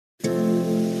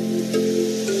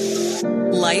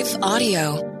Life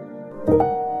Audio.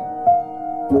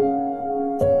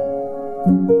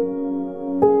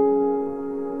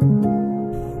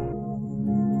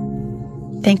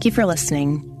 Thank you for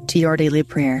listening to Your Daily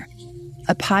Prayer,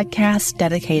 a podcast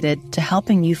dedicated to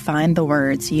helping you find the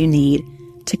words you need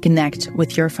to connect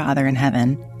with your Father in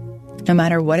heaven. No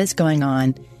matter what is going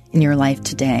on in your life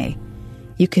today,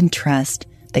 you can trust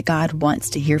that God wants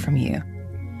to hear from you.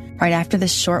 Right after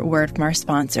this short word from our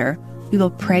sponsor, we will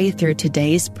pray through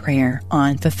today's prayer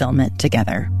on fulfillment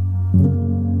together.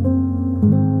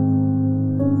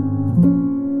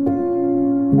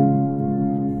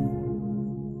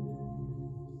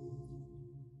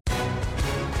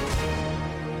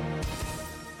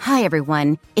 Hi,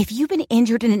 everyone. If you've been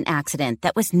injured in an accident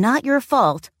that was not your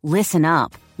fault, listen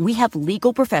up. We have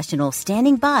legal professionals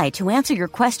standing by to answer your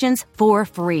questions for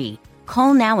free.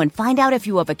 Call now and find out if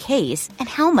you have a case and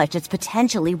how much it's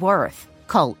potentially worth.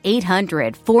 Call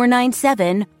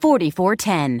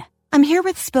 800-497-4410. I'm here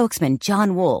with spokesman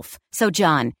John Wolf. So,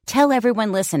 John, tell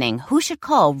everyone listening who should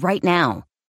call right now.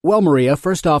 Well, Maria,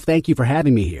 first off, thank you for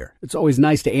having me here. It's always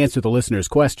nice to answer the listeners'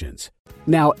 questions.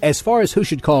 Now, as far as who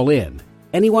should call in,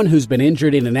 anyone who's been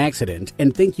injured in an accident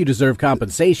and think you deserve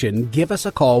compensation, give us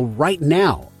a call right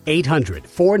now.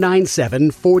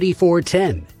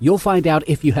 800-497-4410. You'll find out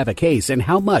if you have a case and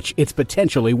how much it's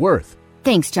potentially worth.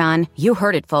 Thanks, John. You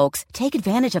heard it, folks. Take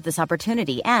advantage of this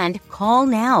opportunity and call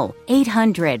now.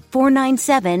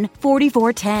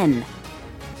 800-497-4410.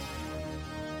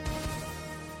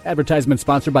 Advertisement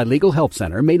sponsored by Legal Help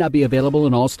Center. May not be available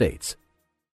in all states.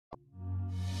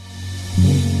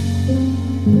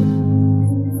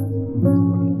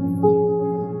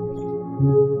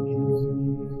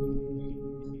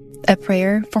 A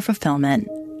prayer for fulfillment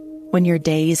when your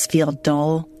days feel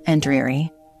dull and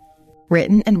dreary.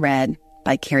 Written and read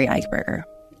by Carrie Eichberger.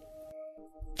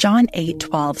 John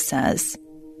 8:12 says,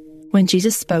 "When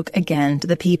Jesus spoke again to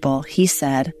the people, he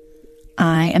said,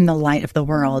 'I am the light of the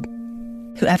world.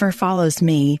 Whoever follows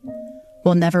me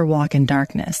will never walk in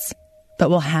darkness, but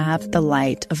will have the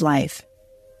light of life.'"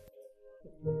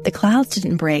 The clouds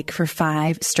didn't break for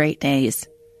 5 straight days.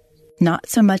 Not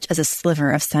so much as a sliver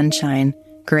of sunshine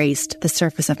graced the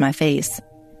surface of my face,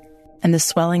 and the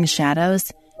swelling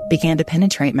shadows began to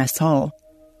penetrate my soul.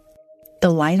 The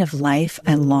light of life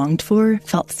I longed for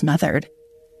felt smothered.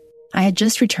 I had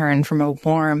just returned from a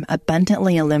warm,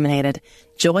 abundantly illuminated,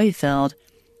 joy-filled,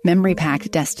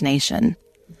 memory-packed destination,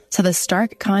 so the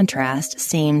stark contrast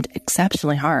seemed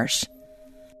exceptionally harsh.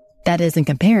 That is in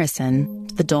comparison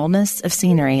to the dullness of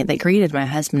scenery that greeted my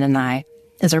husband and I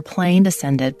as our plane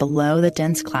descended below the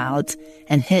dense clouds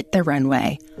and hit the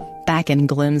runway back in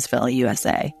Gloomsville,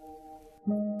 USA.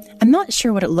 I'm not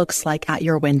sure what it looks like out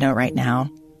your window right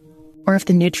now, or if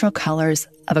the neutral colors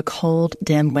of a cold,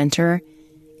 dim winter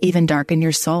even darken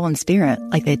your soul and spirit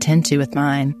like they tend to with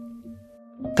mine.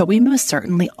 But we most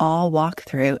certainly all walk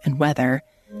through and weather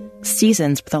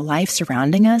seasons where the life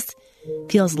surrounding us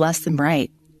feels less than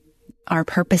bright. Our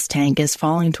purpose tank is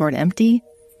falling toward empty,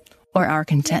 or our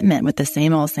contentment with the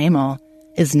same old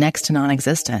is next to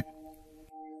non-existent.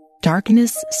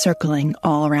 Darkness circling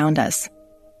all around us.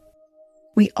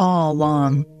 We all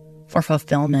long for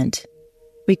fulfillment.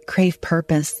 We crave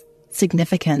purpose,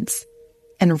 significance,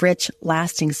 and rich,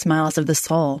 lasting smiles of the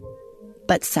soul.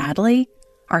 But sadly,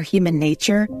 our human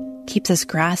nature keeps us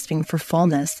grasping for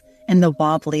fullness in the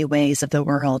wobbly ways of the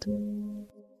world.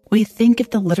 We think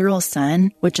if the literal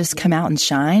sun would just come out and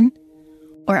shine,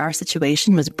 or our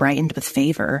situation was brightened with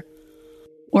favor,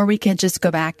 or we could just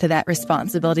go back to that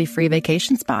responsibility-free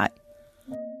vacation spot,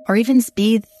 or even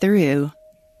speed through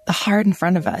the hard in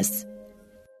front of us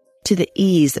to the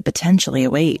ease that potentially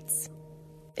awaits.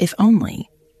 If only,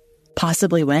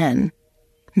 possibly when,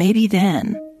 maybe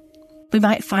then, we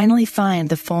might finally find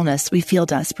the fullness we feel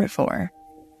desperate for.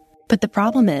 But the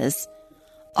problem is,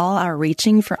 all our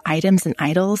reaching for items and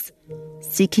idols,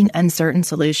 seeking uncertain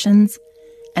solutions,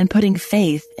 and putting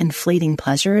faith in fleeting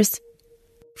pleasures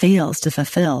fails to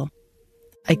fulfill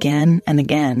again and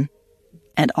again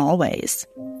and always.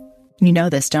 You know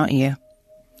this, don't you?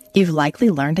 You've likely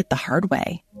learned it the hard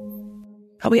way.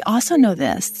 But we also know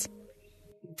this.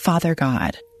 Father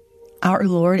God, our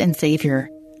Lord and Savior,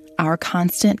 our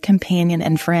constant companion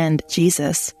and friend,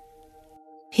 Jesus,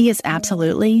 He is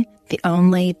absolutely the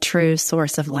only true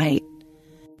source of light.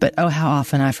 But oh, how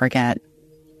often I forget.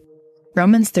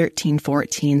 Romans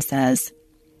 13:14 says,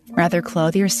 "Rather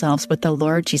clothe yourselves with the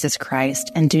Lord Jesus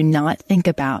Christ and do not think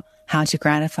about how to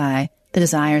gratify the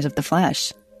desires of the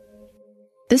flesh."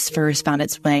 This verse found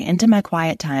its way into my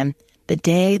quiet time the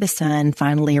day the sun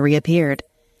finally reappeared,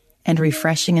 and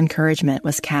refreshing encouragement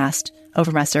was cast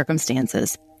over my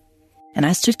circumstances. and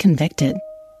I stood convicted.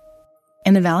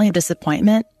 In the valley of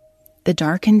disappointment, the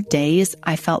darkened days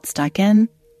I felt stuck in,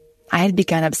 I had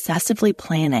begun obsessively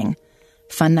planning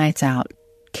fun nights out,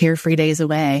 carefree days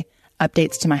away,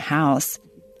 updates to my house,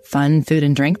 fun food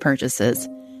and drink purchases,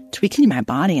 tweaking my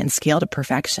body and scale to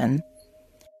perfection,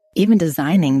 even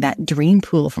designing that dream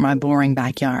pool for my boring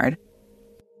backyard.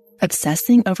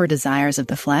 Obsessing over desires of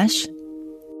the flesh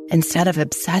instead of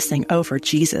obsessing over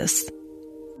Jesus.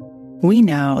 We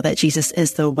know that Jesus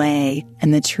is the way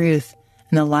and the truth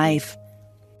and the life,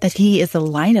 that he is the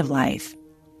light of life.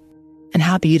 And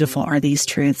how beautiful are these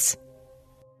truths?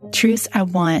 Truths I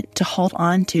want to hold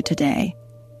on to today.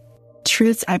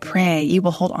 Truths I pray you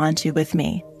will hold on to with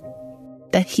me.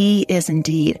 That he is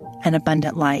indeed an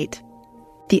abundant light,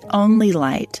 the only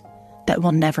light that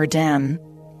will never dim,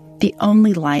 the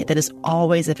only light that is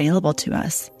always available to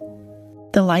us,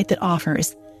 the light that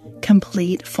offers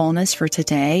complete fullness for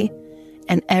today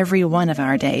and every one of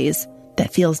our days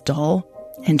that feels dull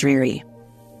and dreary.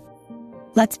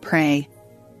 Let's pray.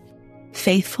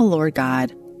 Faithful Lord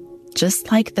God,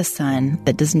 just like the sun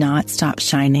that does not stop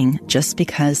shining just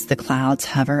because the clouds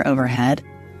hover overhead,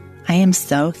 I am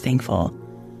so thankful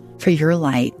for your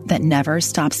light that never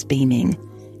stops beaming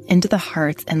into the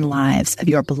hearts and lives of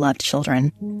your beloved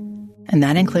children. And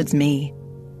that includes me.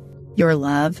 Your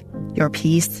love, your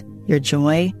peace, your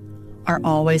joy are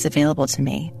always available to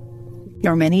me.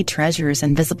 Your many treasures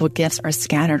and visible gifts are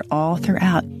scattered all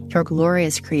throughout your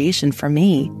glorious creation for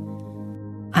me.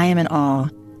 I am in awe,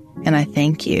 and I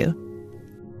thank you.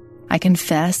 I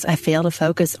confess I fail to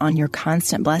focus on your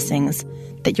constant blessings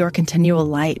that your continual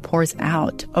light pours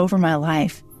out over my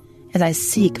life as I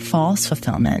seek false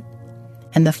fulfillment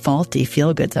and the faulty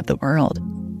feel-goods of the world.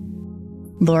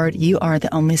 Lord, you are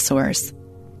the only source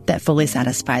that fully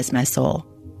satisfies my soul.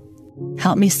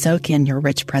 Help me soak in your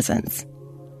rich presence.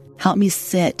 Help me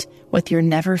sit with your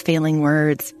never-failing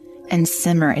words and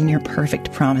simmer in your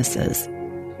perfect promises.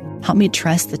 Help me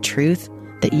trust the truth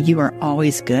that you are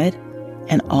always good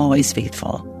and always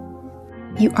faithful.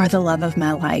 You are the love of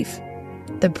my life,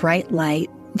 the bright light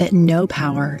that no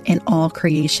power in all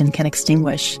creation can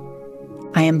extinguish.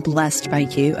 I am blessed by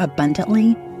you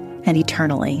abundantly and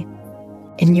eternally.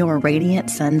 In your radiant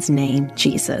Son's name,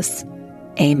 Jesus.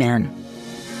 Amen.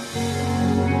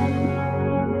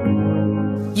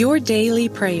 Your Daily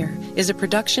Prayer is a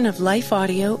production of Life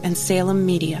Audio and Salem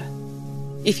Media.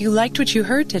 If you liked what you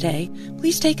heard today,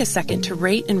 please take a second to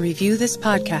rate and review this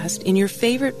podcast in your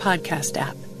favorite podcast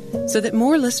app so that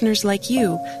more listeners like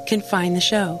you can find the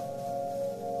show.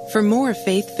 For more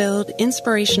faith-filled,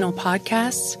 inspirational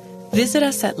podcasts, visit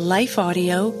us at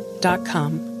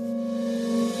lifeaudio.com.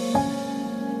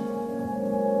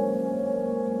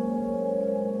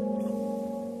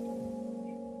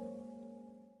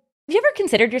 Have you ever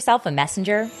considered yourself a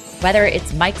messenger? Whether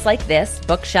it's mics like this,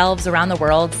 bookshelves around the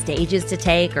world, stages to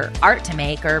take, or art to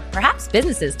make, or perhaps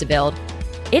businesses to build,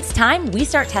 it's time we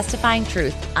start testifying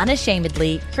truth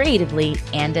unashamedly, creatively,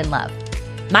 and in love.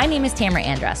 My name is Tamara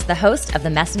Andrus, the host of the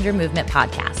Messenger Movement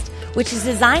podcast, which is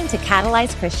designed to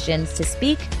catalyze Christians to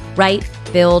speak, write,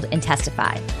 build, and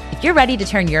testify. If you're ready to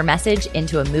turn your message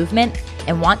into a movement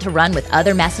and want to run with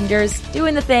other messengers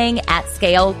doing the thing at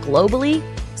scale globally,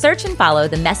 search and follow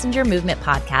the Messenger Movement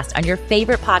podcast on your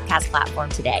favorite podcast platform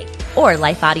today or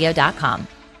lifeaudio.com.